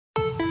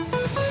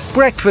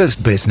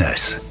Breakfast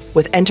Business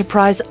with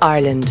Enterprise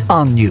Ireland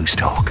on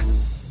Newstalk.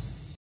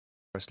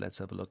 First, let's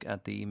have a look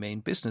at the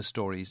main business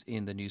stories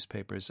in the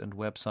newspapers and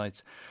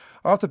websites.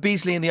 Arthur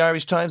Beasley in the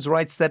Irish Times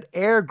writes that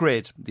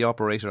EirGrid, the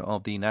operator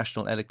of the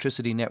National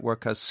Electricity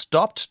Network, has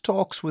stopped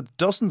talks with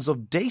dozens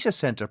of data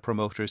centre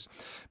promoters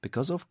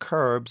because of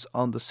curbs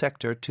on the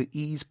sector to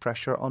ease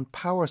pressure on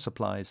power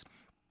supplies.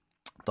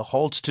 The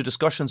halt to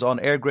discussions on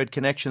EirGrid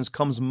connections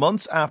comes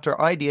months after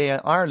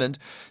IDA Ireland,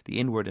 the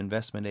inward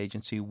investment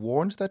agency,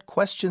 warned that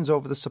questions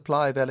over the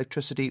supply of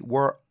electricity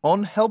were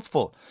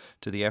unhelpful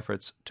to the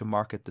efforts to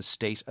market the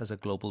state as a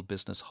global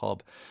business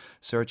hub.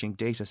 Surging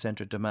data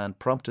centre demand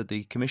prompted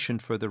the Commission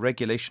for the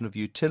Regulation of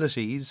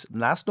Utilities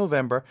last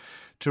November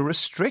to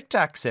restrict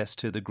access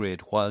to the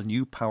grid while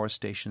new power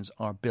stations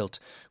are built,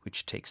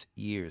 which takes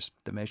years.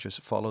 The measures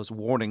follows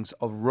warnings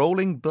of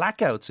rolling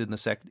blackouts in the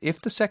sector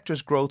if the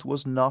sector's growth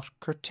was not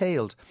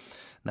curtailed.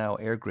 Now,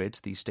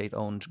 EirGrid, the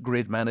state-owned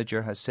grid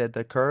manager, has said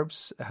that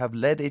curbs have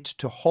led it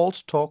to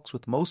halt talks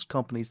with most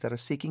companies that are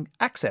seeking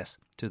access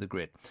to the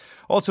grid.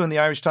 Also in the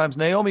Irish Times,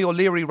 Naomi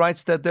O'Leary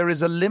writes that there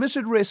is a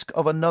limited risk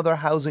of another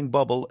housing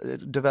bubble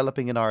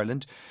developing in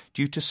Ireland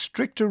due to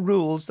stricter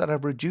rules that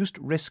have reduced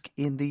risk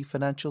in the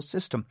financial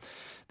system.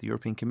 The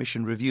European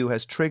Commission review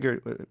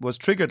was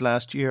triggered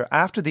last year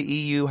after the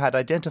EU had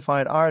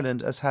identified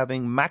Ireland as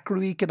having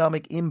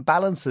macroeconomic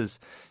imbalances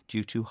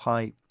due to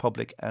high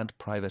public and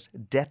private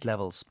debt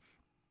levels.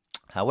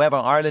 However,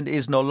 Ireland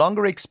is no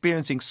longer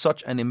experiencing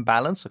such an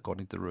imbalance,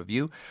 according to the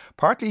review,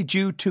 partly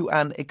due to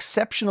an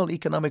exceptional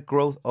economic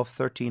growth of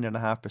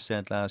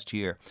 13.5% last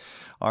year.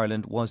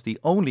 Ireland was the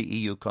only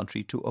EU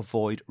country to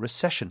avoid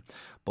recession,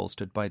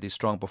 bolstered by the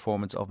strong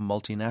performance of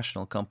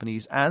multinational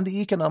companies, and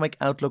the economic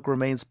outlook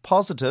remains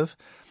positive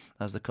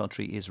as the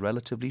country is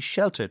relatively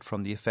sheltered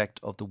from the effect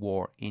of the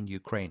war in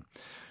Ukraine.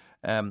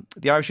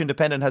 The Irish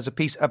Independent has a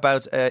piece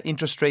about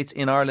interest rates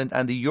in Ireland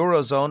and the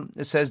Eurozone.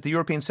 It says the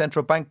European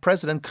Central Bank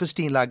President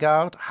Christine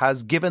Lagarde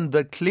has given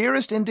the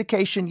clearest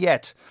indication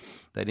yet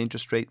that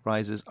interest rate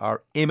rises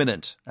are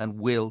imminent and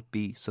will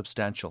be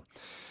substantial.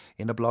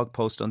 In a blog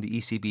post on the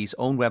ECB's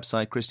own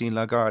website, Christine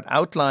Lagarde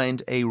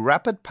outlined a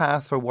rapid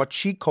path for what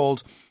she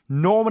called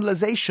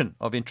normalisation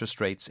of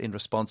interest rates in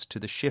response to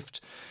the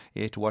shift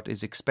to what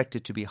is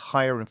expected to be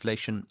higher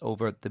inflation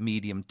over the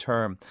medium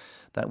term.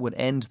 That would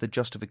end the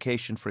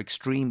justification for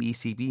extreme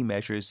ECB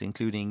measures,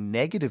 including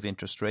negative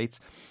interest rates,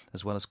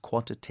 as well as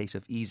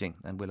quantitative easing.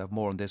 And we'll have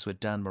more on this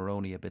with Dan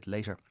Moroney a bit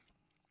later.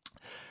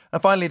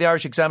 And finally, the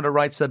Irish Examiner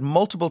writes that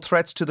multiple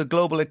threats to the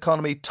global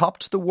economy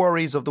topped the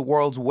worries of the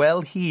world's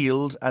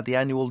well-heeled at the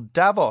annual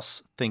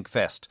Davos Think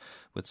Fest,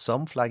 with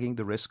some flagging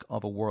the risk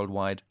of a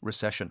worldwide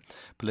recession.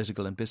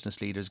 Political and business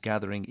leaders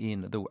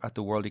gathering at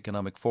the World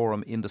Economic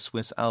Forum in the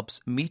Swiss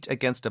Alps meet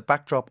against a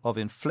backdrop of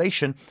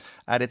inflation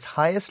at its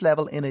highest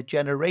level in a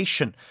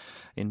generation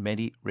in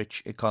many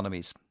rich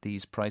economies.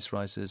 These price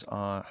rises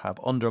have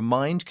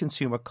undermined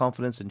consumer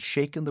confidence and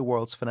shaken the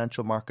world's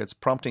financial markets,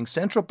 prompting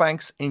central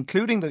banks,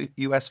 including the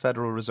US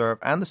Federal Reserve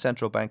and the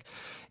Central Bank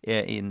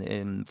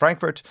in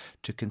Frankfurt,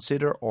 to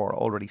consider or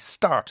already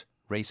start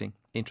raising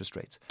interest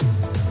rates.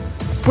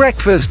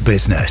 Breakfast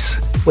Business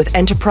with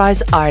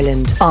Enterprise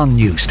Ireland on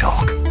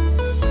Newstalk.